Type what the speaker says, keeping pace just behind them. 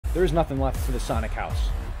There's nothing left to the Sonic House.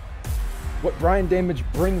 What Brian Damage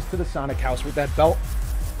brings to the Sonic House with that belt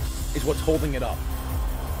is what's holding it up.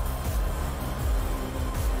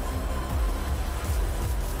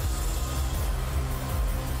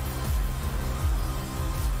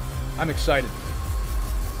 I'm excited.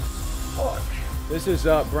 This is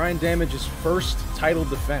Brian Damage's first title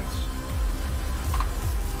defense.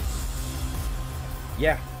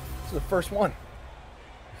 Yeah, this is the first one.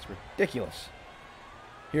 It's ridiculous.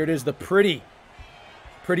 Here it is, the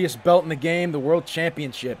prettiest belt in the game, the World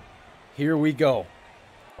Championship. Here we go.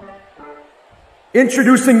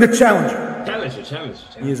 Introducing the challenger.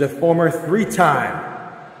 Challenger. He is a former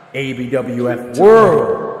 3-time ABWF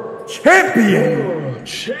World Champion.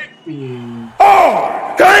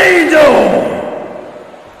 ARCHANGEL!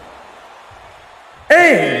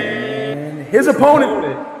 And his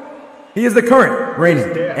opponent, he is the current,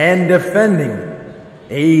 reigning, and defending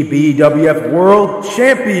ABWF World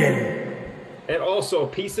Champion. And also a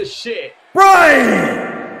piece of shit,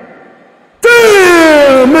 Brian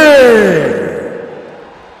Damage!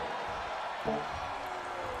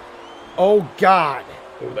 Oh, God.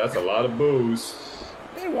 Ooh, that's a lot of booze.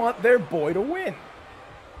 They want their boy to win.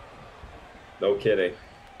 No kidding.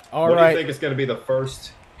 All right. What do you think is going to be the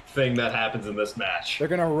first thing that happens in this match? They're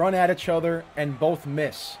going to run at each other and both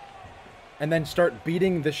miss. And then start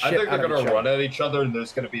beating the shit out of each other. I think they're going to run at each other and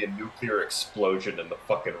there's going to be a nuclear explosion in the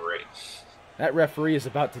fucking ring. That referee is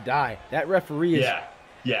about to die. That referee is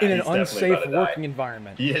in an unsafe working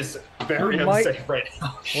environment. He is very unsafe right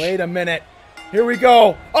now. Wait a minute. Here we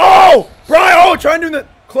go. Oh! Brian! Oh, trying to do the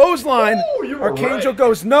clothesline. Oh, Archangel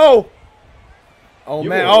goes, no. Oh,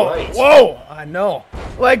 man. Oh, right. Whoa. I know.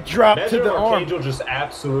 Leg drop to the arm. Archangel just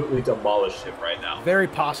absolutely demolished him right now. Very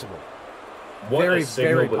possible. What very, a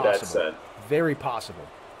signal very would possible. that send? Very possible.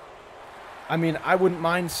 I mean, I wouldn't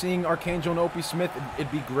mind seeing Archangel and Opie Smith.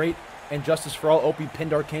 It'd be great. And Justice for All, Opie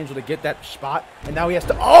pinned Archangel to get that spot. And now he has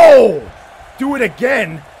to, oh! Do it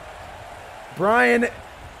again. Brian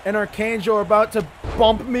and Archangel are about to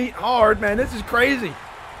bump meet hard, man. This is crazy.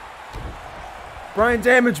 Brian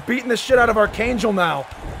Damage beating the shit out of Archangel now.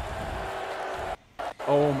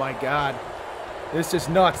 Oh, my God. This is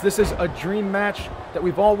nuts. This is a dream match that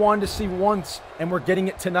we've all wanted to see once, and we're getting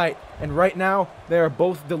it tonight. And right now, they are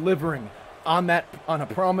both delivering on a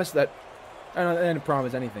promise that, I don't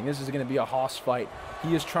promise anything. This is going to be a hoss fight.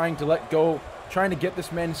 He is trying to let go, trying to get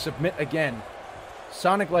this man to submit again.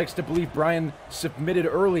 Sonic likes to believe Brian submitted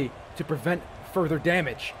early to prevent further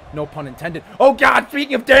damage. No pun intended. Oh, God,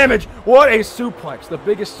 speaking of damage, what a suplex. The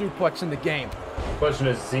biggest suplex in the game. The question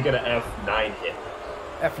is he going to F9 hit?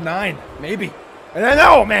 F9, maybe. And then,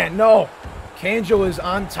 oh, man, no. Archangel is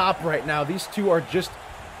on top right now. These two are just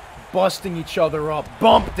busting each other up.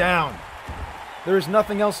 Bump down. There is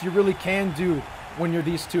nothing else you really can do when you're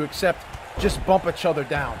these two except just bump each other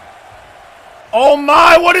down. Oh,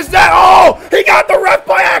 my, what is that? Oh, he got the ref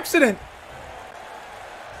by accident.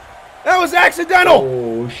 That was accidental.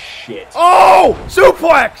 Oh, shit. Oh,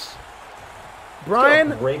 suplex.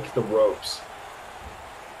 Brian. Break the ropes.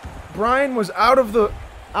 Brian was out of the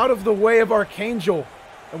way of Archangel.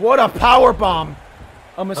 And what a power bomb.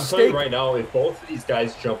 A mistake. I'm telling you right now, if both of these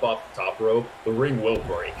guys jump off the top rope, the ring will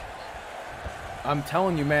break. I'm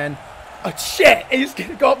telling you, man. Oh, shit. He's going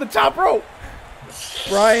to go up the top rope.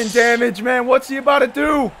 Brian Damage, man. What's he about to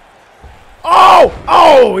do? Oh!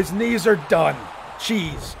 Oh! His knees are done.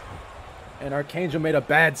 Jeez. And Archangel made a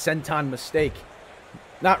bad senton mistake.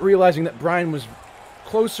 Not realizing that Brian was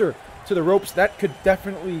closer to the ropes. That could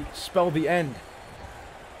definitely spell the end.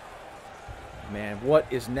 Man, what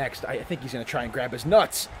is next? I think he's going to try and grab his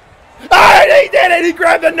nuts. Ah, he did it! He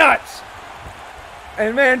grabbed the nuts!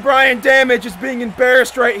 And man, Brian Damage is being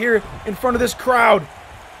embarrassed right here in front of this crowd.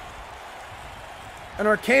 And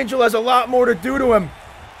Archangel has a lot more to do to him.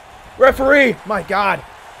 Referee, my God.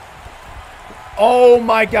 Oh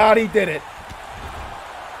my God, he did it.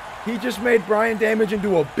 He just made Brian Damage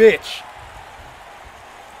into a bitch.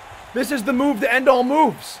 This is the move to end all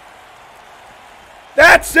moves.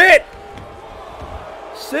 That's it!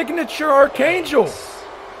 Signature Archangel.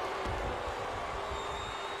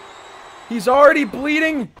 He's already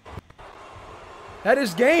bleeding. That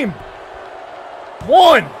is game.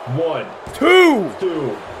 1. 2.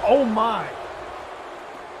 Oh my.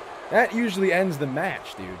 That usually ends the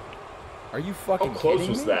match, dude. Are you fucking kidding me? How close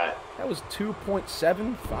was that? That was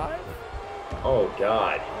 2.75? Oh,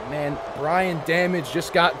 God. Man, Brian Damage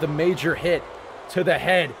just got the major hit to the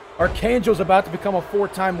head. Archangel's about to become a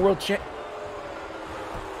 4-time world champ.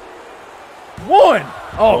 1!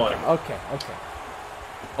 Oh,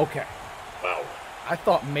 okay. Wow. I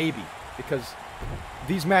thought maybe, because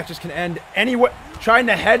these matches can end anyway. Trying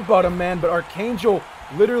to headbutt him, man, but Archangel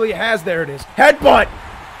literally has, there it is. Headbutt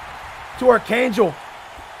to Archangel.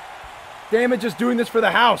 Damage is doing this for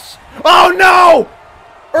the house. Oh, no!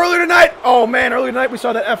 Earlier tonight, oh, man, earlier tonight we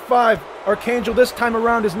saw that F5. Archangel this time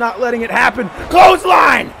around is not letting it happen.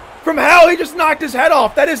 Clothesline! From hell, he just knocked his head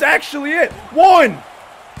off. That is actually it. 1,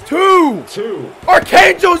 2.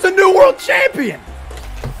 Archangel's the new world champion.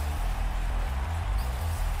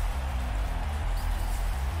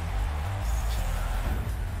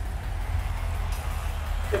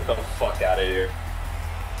 Get the fuck out of here.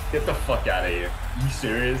 Get the fuck out of here. You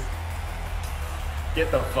serious? Get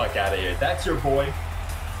the fuck out of here. That's your boy.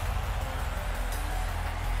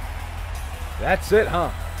 That's it,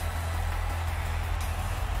 huh?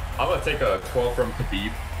 I'm gonna take a quote from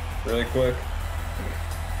Khabib really quick.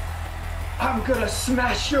 I'm gonna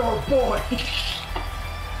smash your boy.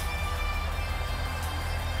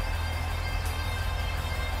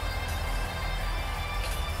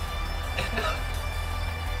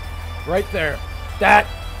 Right there. That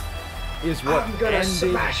is what I'm gonna ended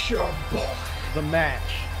smash your boy. the match.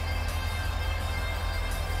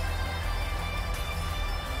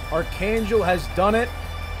 Archangel has done it.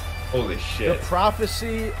 Holy The shit.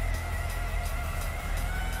 prophecy.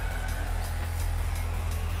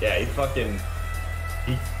 Yeah, he fucking...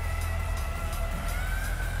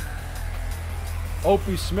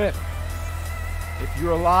 Opie Smith, if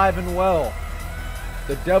you're alive and well,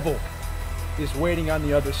 the devil is waiting on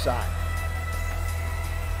the other side.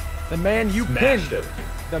 The man you Smashed pinned, him.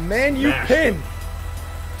 the man you Smashed pinned, him.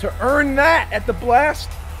 to earn that at the blast,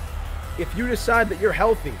 if you decide that you're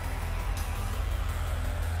healthy,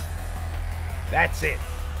 that's it.